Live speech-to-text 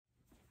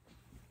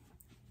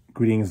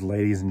Greetings,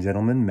 ladies and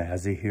gentlemen.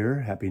 Mazzy here.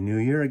 Happy New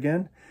Year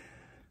again.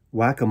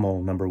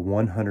 Whack-A-Mole number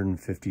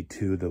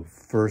 152, the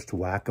first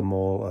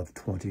Whack-A-Mole of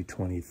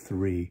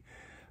 2023.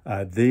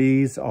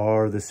 These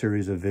are the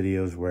series of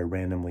videos where I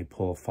randomly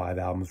pull 5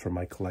 albums from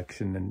my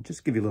collection and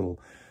just give you a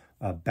little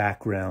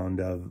background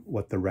of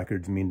what the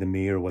records mean to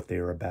me or what they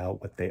are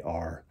about, what they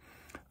are.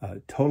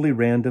 Totally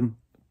random,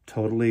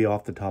 totally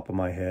off the top of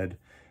my head.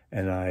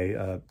 And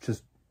I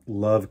just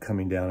love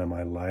coming down in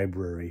my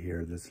library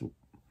here, this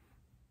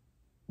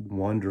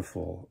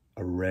wonderful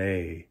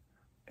array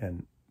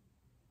and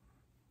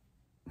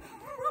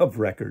of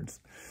records.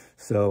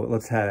 So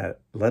let's have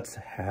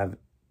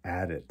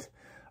at it.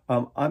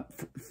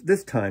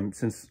 This time,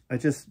 since I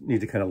just need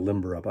to kind of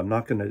limber up, I'm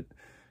not going to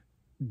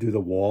do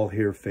the wall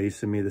here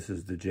facing me. This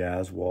is the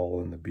jazz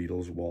wall and the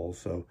Beatles wall,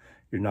 so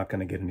you're not going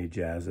to get any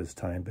jazz this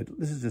time, but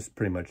this is just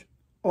pretty much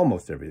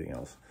almost everything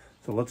else.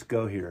 So let's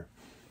go here.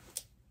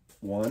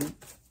 1,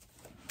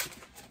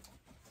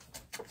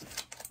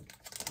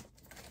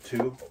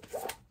 2,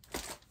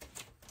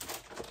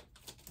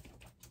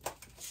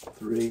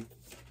 3,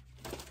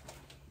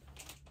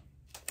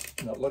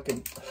 not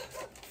looking,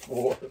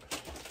 4.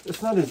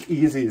 It's not as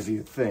easy as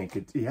you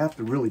think. You have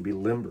to really be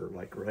limber,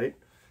 like, right?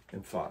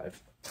 And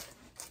 5.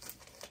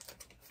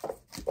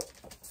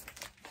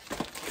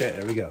 Okay,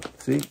 there we go.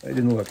 See, I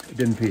didn't look, I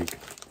didn't peek.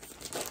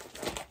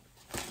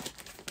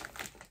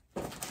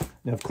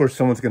 Now, of course,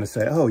 someone's going to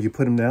say, oh, you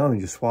put them down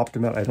and you swapped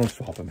them out. I don't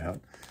swap them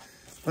out.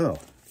 Oh.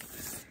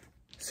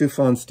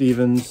 Sufjan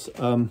Stevens.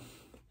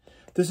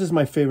 This is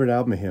my favorite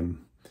album of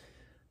him.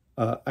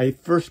 I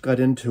first got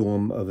into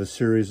him of a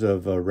series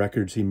of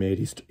records he made.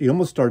 He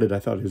almost started, I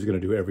thought he was going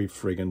to do every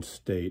friggin'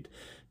 state.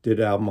 Did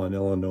an album on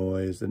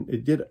Illinois, and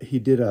he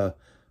did a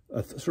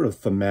sort of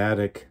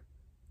thematic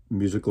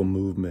musical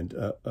movement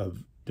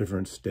of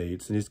different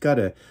states. And he's got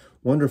a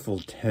wonderful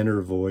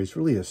tenor voice,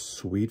 really a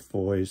sweet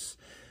voice.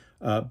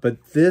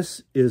 But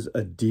this is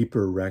a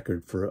deeper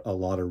record for a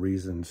lot of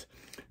reasons.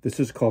 This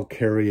is called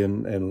Carrie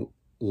and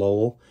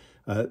Lowell.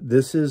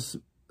 This is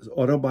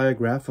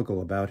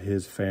autobiographical about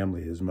his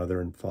family, his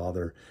mother and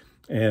father.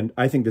 And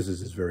I think this is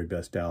his very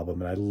best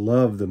album. And I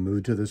love the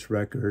mood to this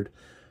record,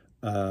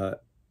 the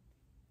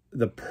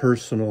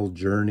personal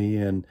journey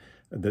and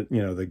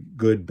the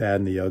good, bad,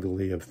 and the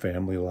ugly of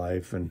family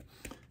life and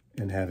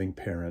having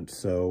parents.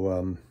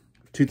 So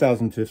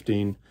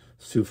 2015,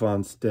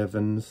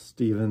 Sufjan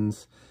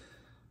Stevens.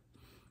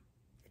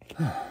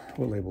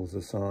 What label is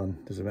this on?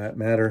 Does it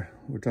matter?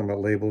 We're talking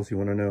about labels. You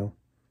want to know?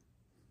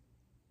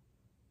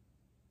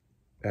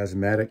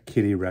 Asthmatic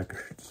Kitty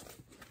Records.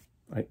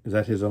 Is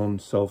that his own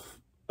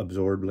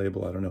self-absorbed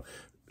label? I don't know.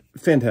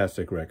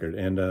 Fantastic record.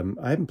 And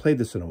I haven't played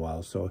this in a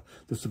while, so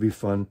this will be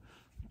fun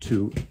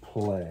to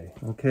play.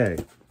 Okay.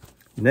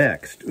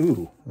 Next.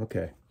 Ooh,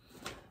 okay.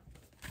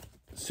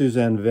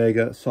 Suzanne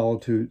Vega,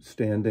 Solitude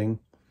Standing.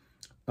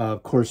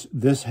 Of course,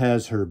 this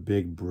has her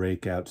big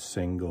breakout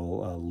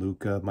single,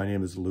 Luca. My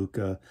name is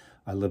Luca.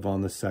 I live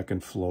on the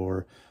second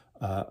floor.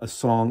 A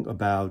song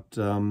about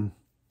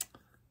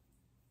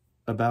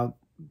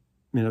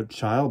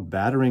child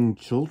battering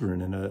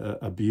children and a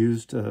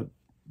abused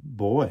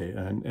boy.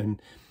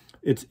 And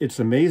it's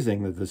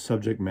amazing that the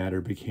subject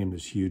matter became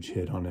this huge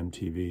hit on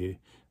MTV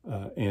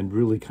and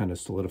really kind of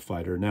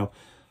solidified her. Now,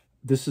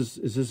 is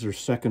this her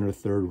second or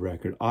third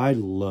record? I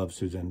love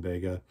Suzanne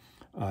Vega.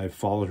 I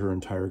followed her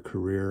entire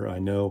career. I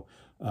know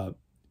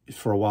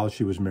for a while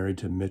she was married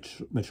to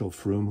Mitchell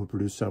Froom, who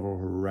produced several of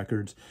her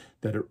records,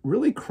 that it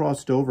really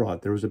crossed over on.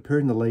 There was a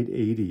period in the late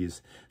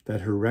 80s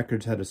that her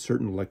records had a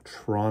certain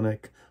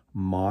electronic,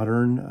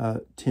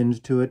 modern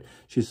tinge to it.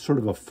 She's sort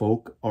of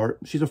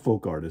she's a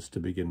folk artist to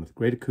begin with.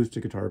 Great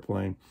acoustic guitar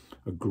playing,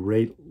 a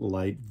great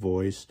light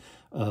voice.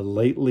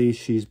 Lately,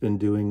 she's been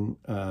doing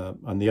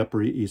on the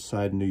Upper East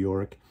Side of New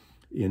York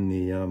in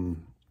the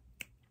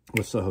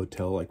what's the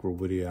hotel, like where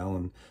Woody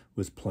Allen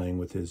was playing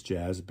with his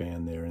jazz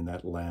band there in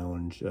that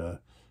lounge,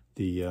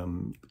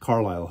 the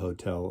Carlisle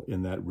Hotel,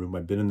 in that room.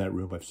 I've been in that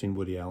room. I've seen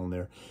Woody Allen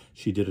there.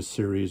 She did a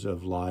series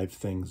of live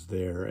things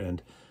there,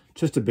 and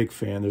just a big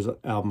fan. There's an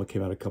album that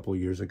came out a couple of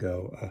years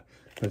ago.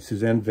 But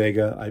Suzanne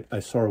Vega, I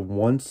saw her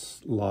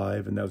once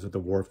live, and that was at the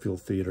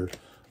Warfield Theater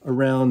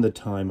around the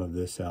time of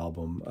this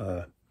album.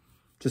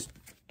 Just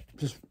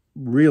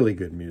really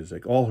good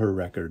music. All her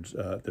records,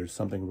 there's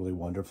something really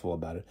wonderful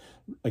about it.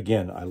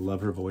 Again, I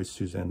love her voice,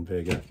 Suzanne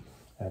Vega,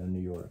 out of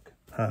New York.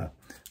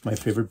 My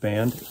favorite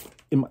band,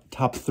 in my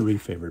top 3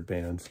 favorite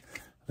bands,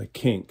 the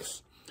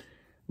Kinks.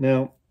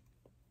 Now,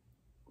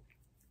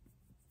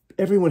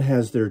 everyone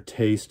has their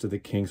taste of the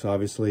Kinks,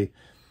 obviously,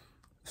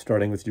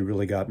 starting with You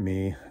Really Got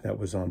Me. That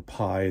was on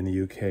Pie in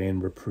the UK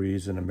and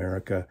Reprise in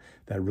America.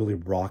 That really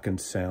rockin'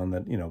 sound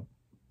that,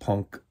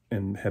 punk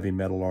and heavy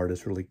metal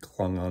artists really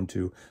clung on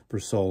to for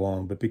so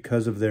long. But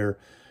because of their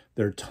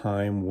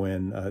time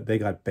when they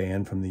got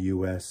banned from the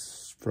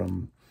U.S.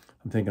 from,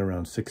 I'm thinking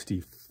around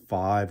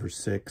 65 or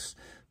 6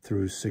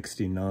 through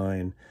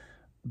 69,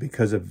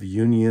 because of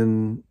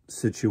union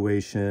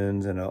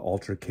situations and an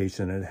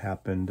altercation that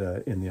happened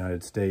in the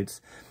United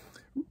States,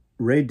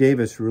 Ray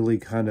Davies really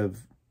kind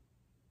of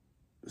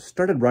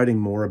started writing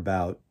more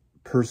about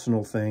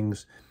personal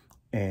things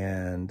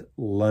and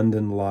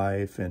London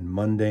life and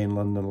mundane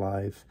London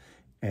life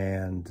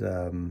and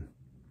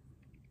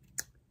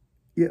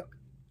yeah,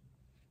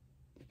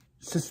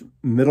 it's just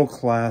middle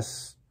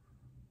class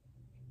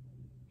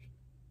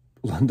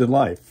London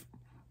life.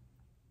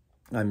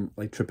 I'm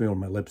like tripping over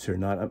my lips here.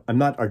 I'm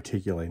not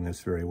articulating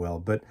this very well,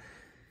 but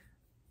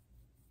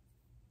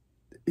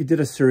he did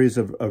a series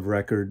of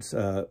records.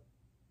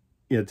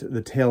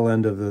 The tail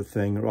end of the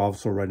thing,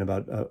 also writing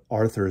about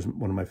Arthur is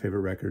one of my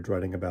favorite records,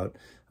 writing about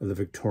the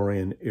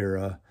Victorian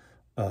era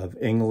of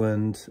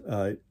England,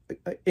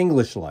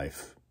 English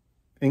life,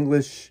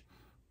 English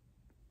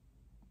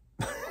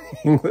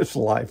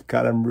life.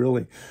 God, I'm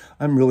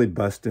really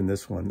busting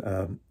this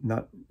one.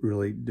 Not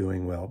really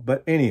doing well,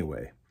 but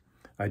anyway,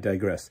 I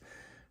digress.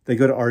 They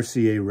go to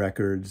RCA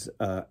Records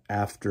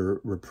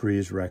after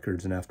Reprise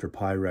Records and after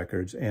Pye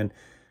Records, and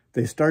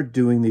they start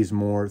doing these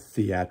more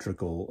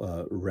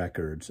theatrical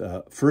records.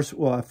 First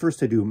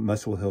they do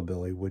Muswell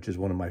Hillbilly, which is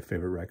one of my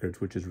favorite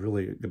records, which is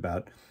really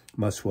about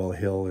Muswell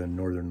Hill in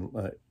northern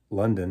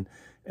London,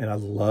 and I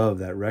love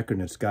that record.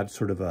 And it's got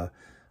sort of a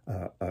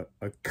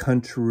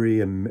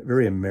country,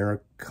 very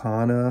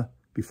Americana,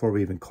 before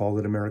we even called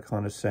it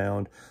Americana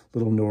sound,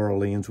 little New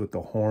Orleans with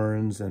the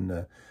horns,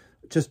 and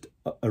just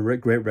a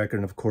great record.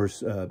 And of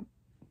course,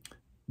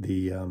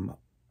 the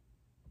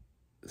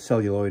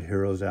Celluloid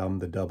Heroes album,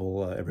 the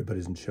double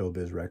Everybody's in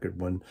Showbiz record,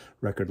 one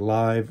record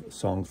live,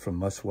 songs from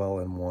Muswell,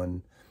 and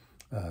one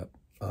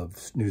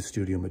of new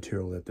studio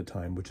material at the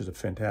time, which is a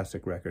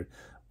fantastic record.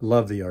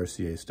 Love the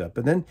RCA stuff.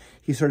 But then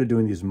he started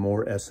doing these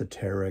more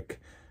esoteric,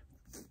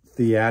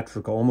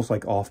 theatrical, almost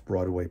like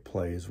off-Broadway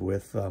plays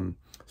with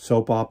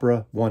soap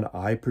opera, one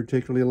I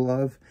particularly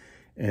love,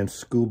 and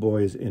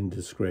Schoolboys in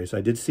Disgrace.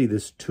 I did see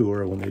this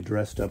tour when they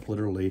dressed up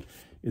literally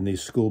in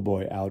these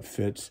schoolboy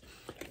outfits,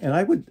 and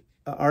I would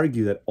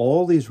argue that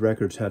all these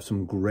records have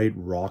some great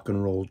rock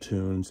and roll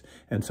tunes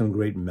and some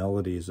great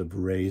melodies of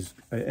Ray's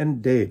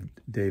and Dave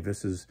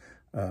Davis's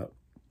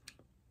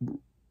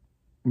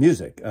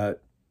music.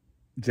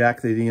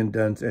 Jack the Indian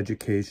Dunce,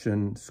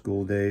 Education,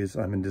 School Days,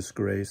 I'm in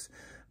Disgrace,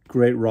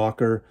 great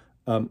rocker.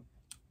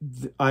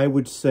 I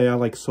would say I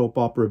like soap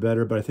opera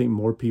better, but I think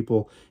more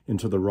people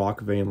into the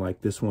rock vein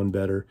like this one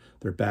better.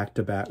 They're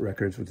back-to-back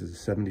records, which is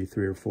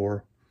 73 or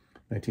 4,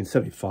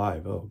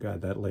 1975. Oh,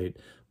 God, that late.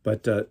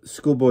 But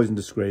Schoolboys in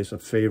Disgrace, a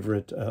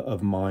favorite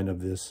of mine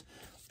of this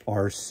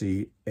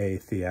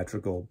RCA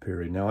theatrical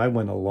period. Now, I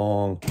went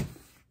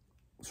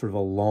sort of a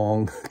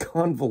long,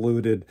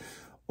 convoluted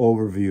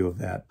overview of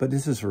that, but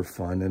this is for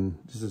fun, and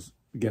this is,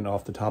 again,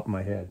 off the top of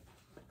my head,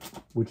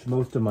 which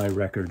most of my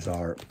records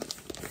are.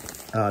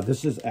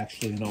 This is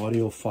actually an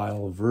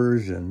audiophile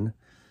version.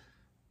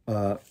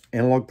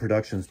 Analog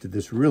Productions did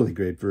this really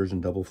great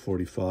version, double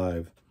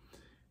 45,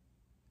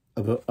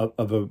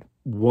 of a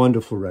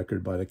wonderful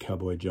record by the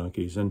Cowboy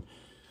Junkies. And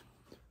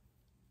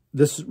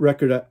this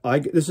record,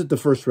 this is the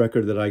first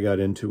record that I got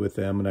into with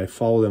them, and I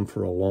followed them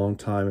for a long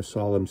time. I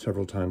saw them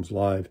several times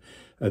live.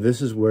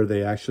 This is where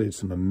they actually had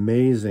some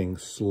amazing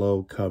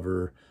slow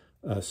cover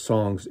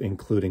songs,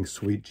 including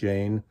Sweet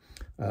Jane,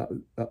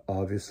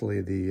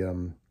 obviously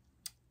the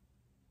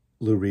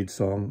Lou Reed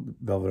song,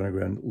 Velvet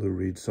Underground Lou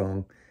Reed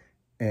song,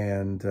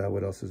 and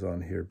what else is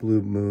on here?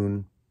 Blue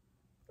Moon,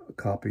 a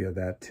copy of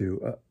that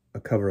too, a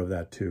cover of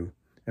that too,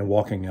 and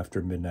Walking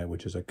After Midnight,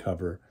 which is a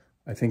cover.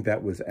 I think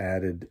that was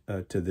added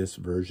to this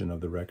version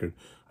of the record.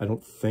 I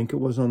don't think it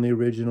was on the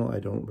original. I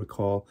don't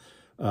recall.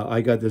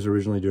 I got this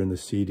originally during the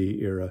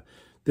CD era.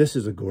 This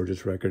is a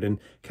gorgeous record. And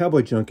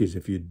Cowboy Junkies,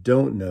 if you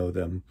don't know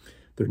them,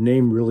 their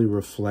name really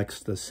reflects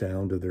the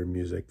sound of their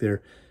music.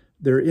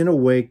 They're in a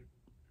way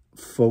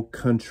folk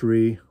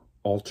country,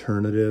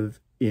 alternative,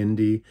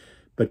 indie,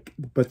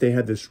 but they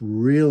had this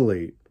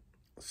really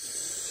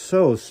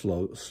so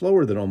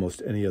slower than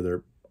almost any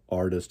other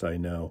artist I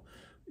know,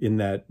 in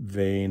that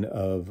vein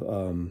of,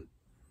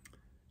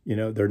 you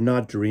know, they're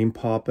not dream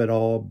pop at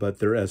all, but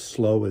they're as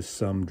slow as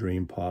some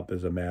dream pop,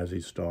 as a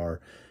Mazzy Star.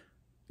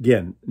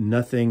 Again,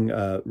 nothing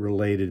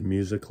related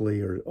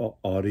musically or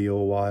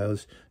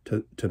audio-wise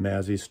to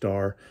Mazzy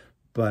Star,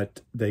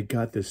 but they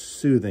got this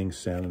soothing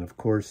sound. And of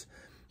course,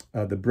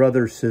 the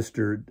brother,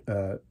 sister,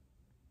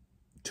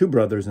 two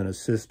brothers and a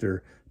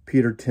sister,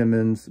 Peter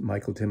Timmons,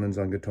 Michael Timmons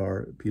on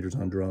guitar, Peter's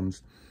on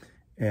drums,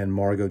 and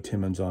Margot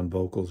Timmons on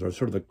vocals, are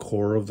sort of the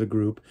core of the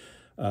group.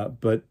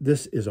 But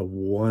this is a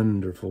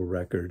wonderful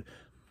record.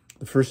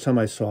 The first time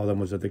I saw them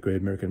was at the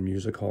Great American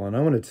Music Hall, and I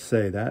wanted to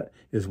say that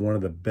is one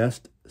of the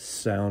best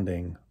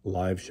sounding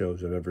live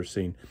shows I've ever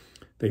seen.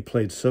 They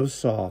played so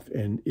soft,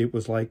 and it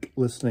was like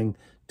listening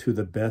to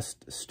the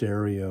best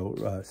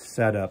stereo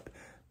setup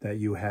that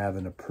you have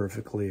in a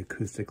perfectly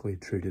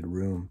acoustically treated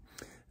room.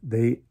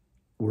 They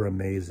were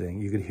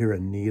amazing. You could hear a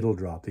needle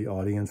drop. The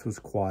audience was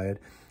quiet.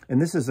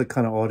 And this is the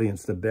kind of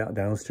audience, the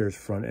downstairs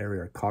front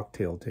area are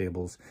cocktail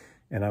tables.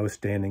 And I was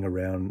standing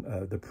around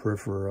the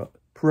peripheral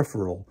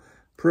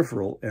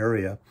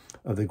area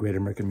of the Great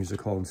American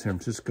Music Hall in San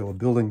Francisco, a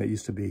building that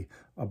used to be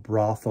a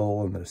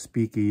brothel and a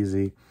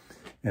speakeasy.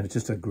 and it's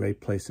just a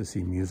great place to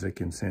see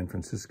music in San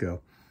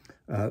Francisco.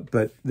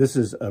 But this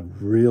is a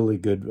really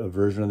good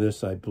version of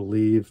this. I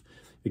believe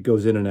it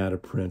goes in and out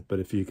of print, but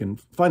if you can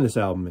find this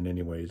album in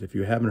any ways, if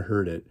you haven't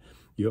heard it,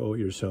 you owe it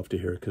yourself to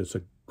hear it, because it's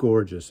a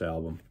gorgeous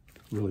album.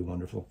 Really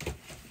wonderful.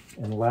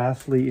 And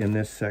lastly, in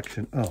this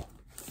section,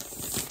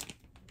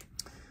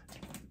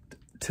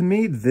 to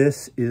me,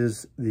 this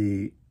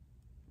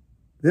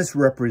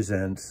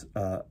represents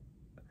the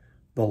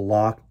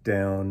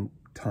lockdown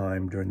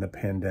time during the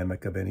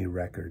pandemic of any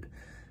record,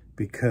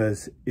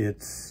 because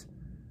it's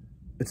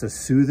a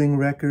soothing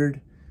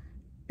record,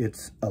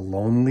 it's a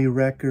lonely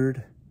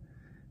record,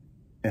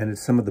 and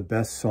it's some of the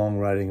best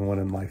songwriting, one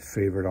of my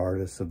favorite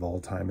artists of all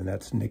time, and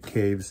that's Nick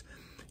Cave's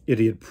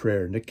Idiot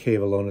Prayer. Nick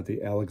Cave alone at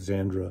the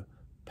Alexandra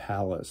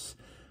Palace.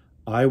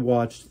 I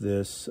watched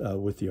this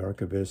with the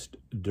archivist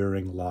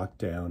during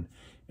lockdown,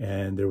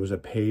 and there was a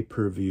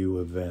pay-per-view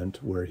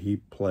event where he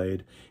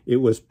played. It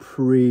was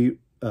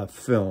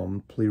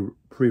pre-filmed,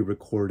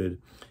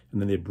 pre-recorded,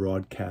 and then they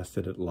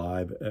broadcasted it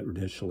live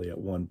initially at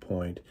one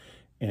point.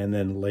 And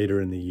then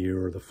later in the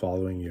year or the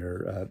following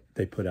year,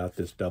 they put out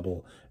this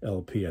double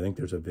LP. I think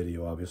there's a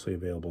video obviously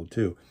available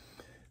too.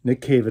 Nick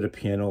Cave at a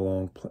piano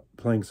alone,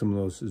 playing some of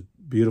those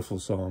beautiful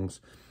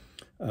songs.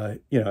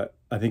 You know,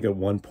 I think at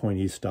one point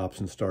he stops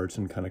and starts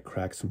and kind of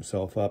cracks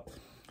himself up.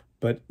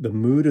 But the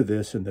mood of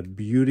this and the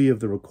beauty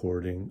of the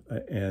recording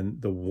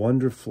and the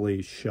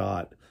wonderfully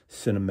shot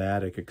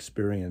cinematic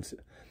experience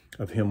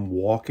of him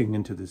walking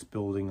into this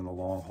building in the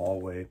long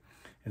hallway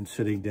and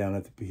sitting down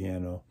at the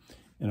piano.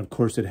 And of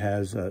course it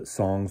has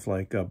songs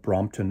like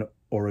Brompton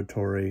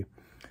Oratory,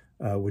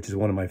 which is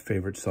one of my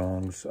favorite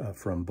songs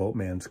from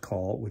Boatman's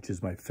Call, which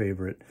is my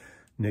favorite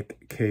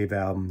Nick Cave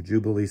album,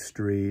 Jubilee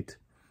Street,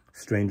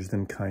 Stranger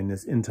Than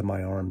Kindness, Into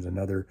My Arms,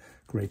 another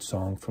great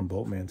song from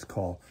Boatman's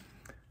Call.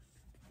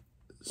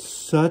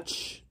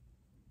 Such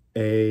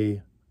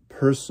a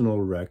personal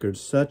record,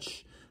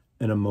 such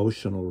an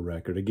emotional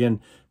record.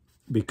 Again,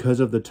 because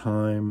of the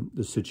time,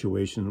 the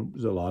situation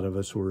a lot of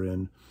us were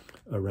in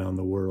around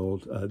the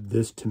world,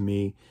 this to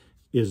me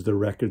is the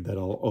record that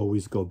I'll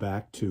always go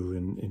back to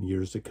in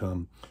years to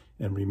come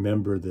and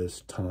remember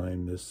this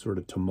time, this sort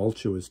of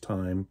tumultuous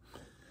time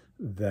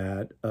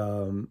that,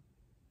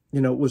 you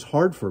know, was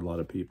hard for a lot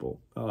of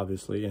people,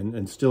 obviously,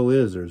 and still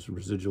is. There's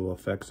residual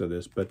effects of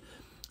this, but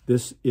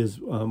this is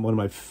one of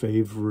my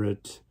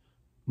favorite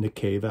Nick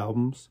Cave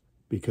albums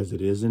because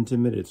it is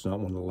intimate. It's not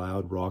one of the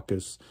loud,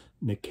 raucous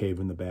Nick Cave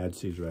and the Bad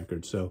Seeds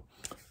records. So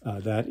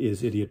that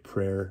is Idiot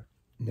Prayer,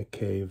 Nick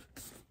Cave,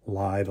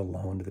 live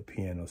alone to the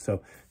piano.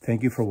 So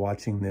thank you for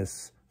watching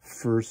this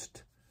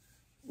first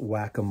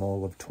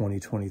whack-a-mole of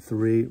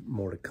 2023.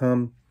 More to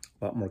come,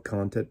 a lot more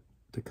content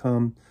to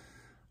come.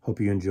 Hope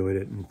you enjoyed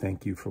it, and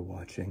thank you for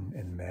watching.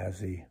 And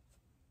Mazzy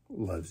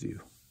loves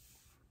you.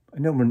 I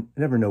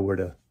never know where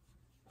to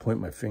point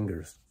my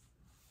fingers.